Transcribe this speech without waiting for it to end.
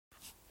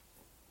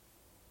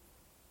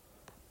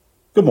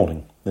Good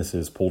morning. This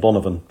is Paul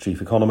Donovan,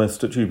 Chief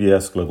Economist at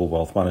UBS Global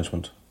Wealth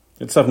Management.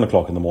 It's 7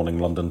 o'clock in the morning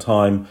London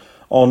time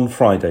on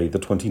Friday the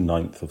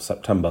 29th of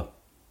September.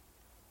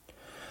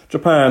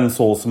 Japan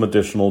saw some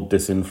additional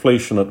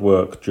disinflation at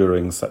work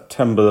during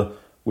September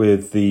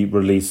with the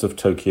release of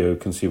Tokyo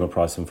consumer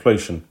price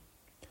inflation.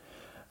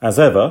 As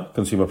ever,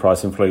 consumer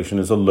price inflation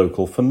is a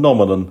local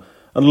phenomenon,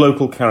 and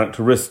local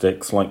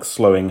characteristics like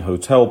slowing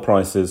hotel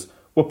prices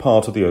were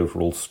part of the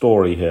overall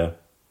story here.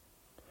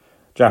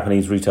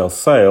 Japanese retail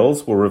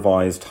sales were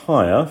revised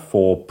higher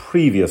for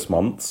previous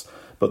months,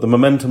 but the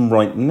momentum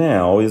right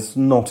now is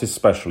not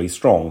especially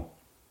strong.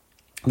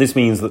 This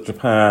means that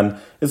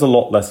Japan is a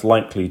lot less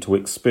likely to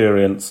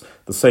experience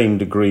the same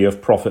degree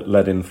of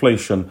profit-led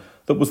inflation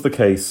that was the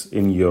case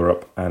in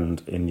Europe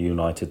and in the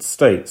United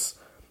States.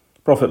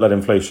 Profit-led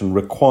inflation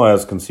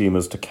requires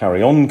consumers to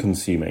carry on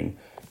consuming,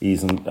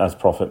 even as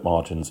profit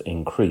margins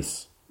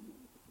increase.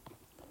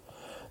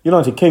 The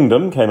United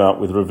Kingdom came out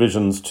with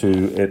revisions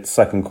to its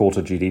second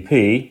quarter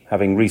GDP,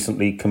 having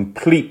recently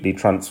completely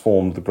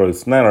transformed the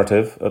growth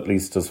narrative, at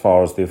least as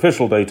far as the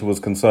official data was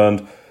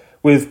concerned,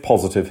 with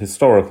positive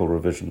historical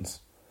revisions.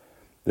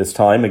 This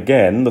time,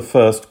 again, the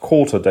first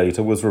quarter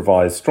data was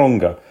revised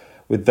stronger,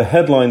 with the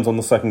headlines on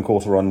the second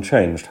quarter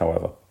unchanged,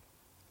 however.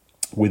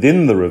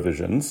 Within the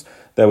revisions,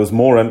 there was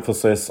more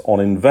emphasis on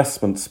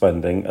investment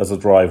spending as a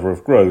driver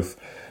of growth,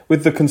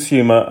 with the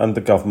consumer and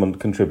the government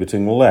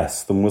contributing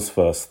less than was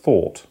first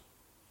thought.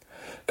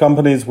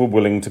 Companies were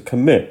willing to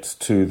commit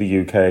to the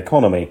UK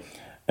economy,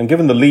 and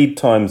given the lead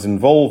times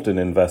involved in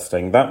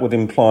investing, that would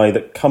imply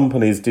that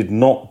companies did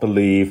not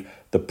believe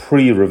the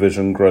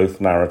pre-revision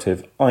growth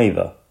narrative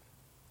either.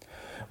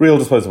 Real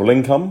disposable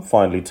income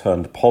finally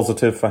turned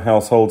positive for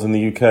households in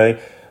the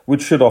UK,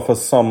 which should offer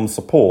some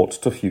support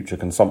to future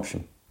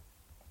consumption.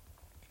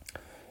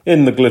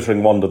 In the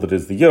glittering wonder that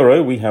is the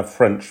euro, we have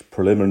French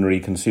preliminary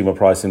consumer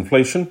price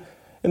inflation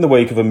in the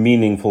wake of a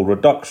meaningful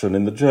reduction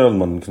in the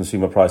German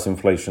consumer price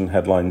inflation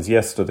headlines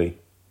yesterday.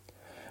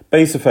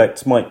 Base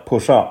effects might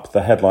push up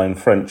the headline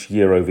French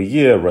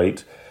year-over-year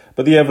rate,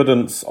 but the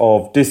evidence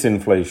of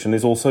disinflation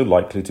is also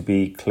likely to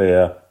be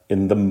clear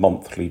in the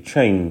monthly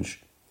change.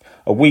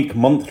 A weak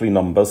monthly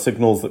number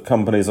signals that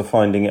companies are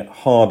finding it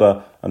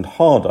harder and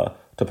harder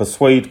to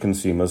persuade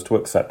consumers to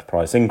accept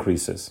price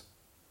increases.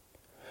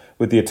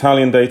 With the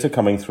Italian data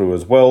coming through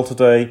as well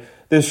today,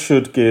 this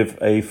should give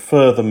a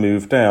further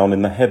move down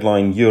in the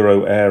headline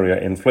euro area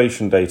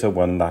inflation data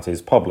when that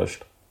is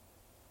published.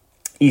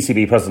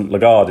 ECB President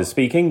Lagarde is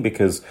speaking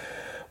because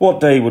what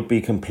day would be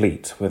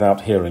complete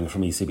without hearing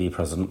from ECB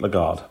President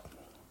Lagarde?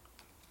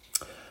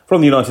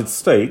 From the United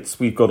States,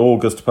 we've got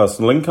August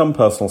personal income,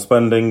 personal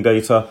spending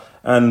data,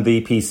 and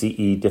the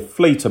PCE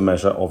deflator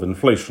measure of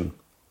inflation.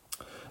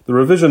 The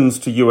revisions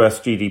to US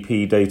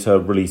GDP data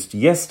released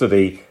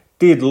yesterday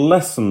did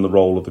lessen the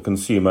role of the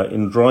consumer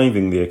in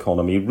driving the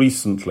economy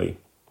recently.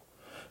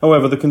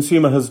 However, the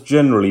consumer has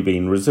generally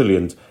been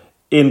resilient,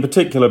 in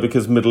particular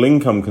because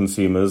middle-income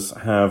consumers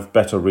have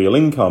better real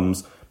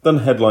incomes than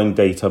headline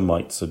data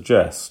might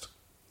suggest.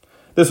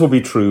 This will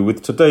be true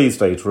with today's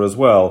data as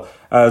well,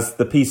 as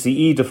the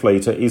PCE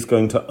deflator is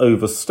going to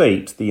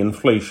overstate the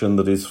inflation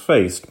that is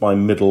faced by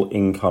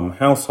middle-income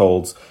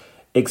households,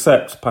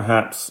 except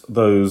perhaps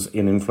those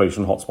in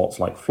inflation hotspots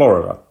like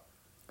Florida.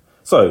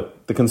 So,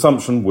 the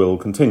consumption will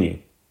continue.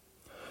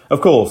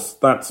 Of course,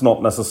 that's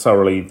not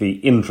necessarily the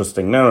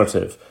interesting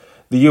narrative.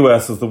 The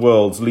US, as the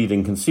world's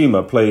leading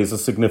consumer, plays a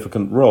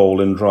significant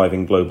role in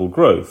driving global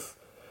growth.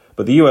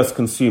 But the US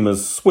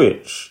consumers'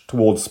 switch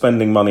towards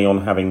spending money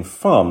on having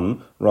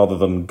fun rather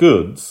than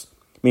goods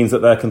means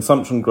that their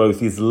consumption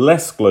growth is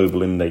less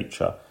global in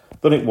nature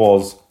than it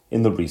was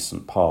in the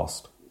recent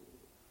past.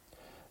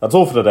 That's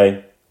all for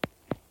today.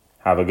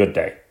 Have a good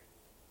day.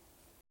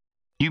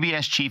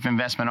 UBS Chief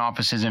Investment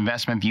Office's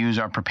investment views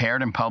are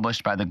prepared and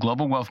published by the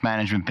global wealth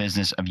management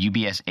business of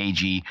UBS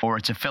AG or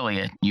its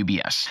affiliate,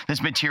 UBS.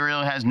 This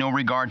material has no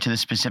regard to the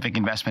specific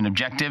investment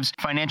objectives,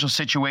 financial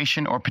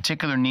situation, or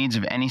particular needs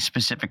of any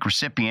specific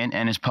recipient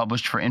and is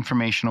published for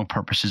informational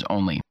purposes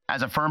only.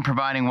 As a firm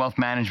providing wealth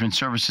management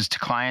services to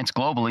clients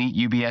globally,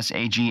 UBS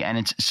AG and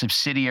its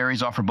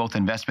subsidiaries offer both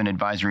investment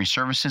advisory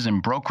services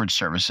and brokerage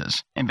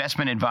services.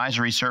 Investment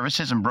advisory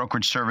services and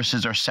brokerage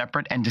services are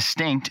separate and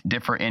distinct,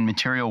 differ in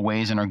material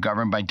ways, and are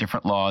governed by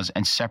different laws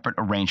and separate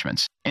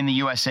arrangements. In the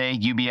USA,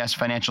 UBS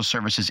Financial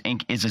Services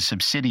Inc. is a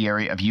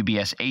subsidiary of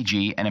UBS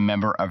AG and a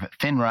member of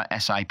FINRA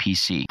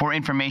SIPC. For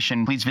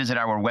information, please visit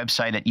our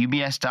website at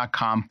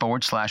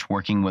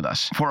ubs.com/working with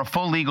us. For a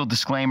full legal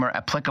disclaimer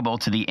applicable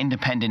to the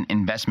independent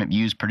investment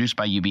views produced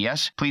by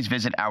UBS, please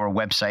visit our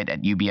website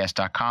at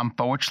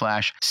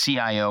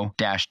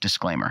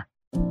ubs.com/CIO-disclaimer.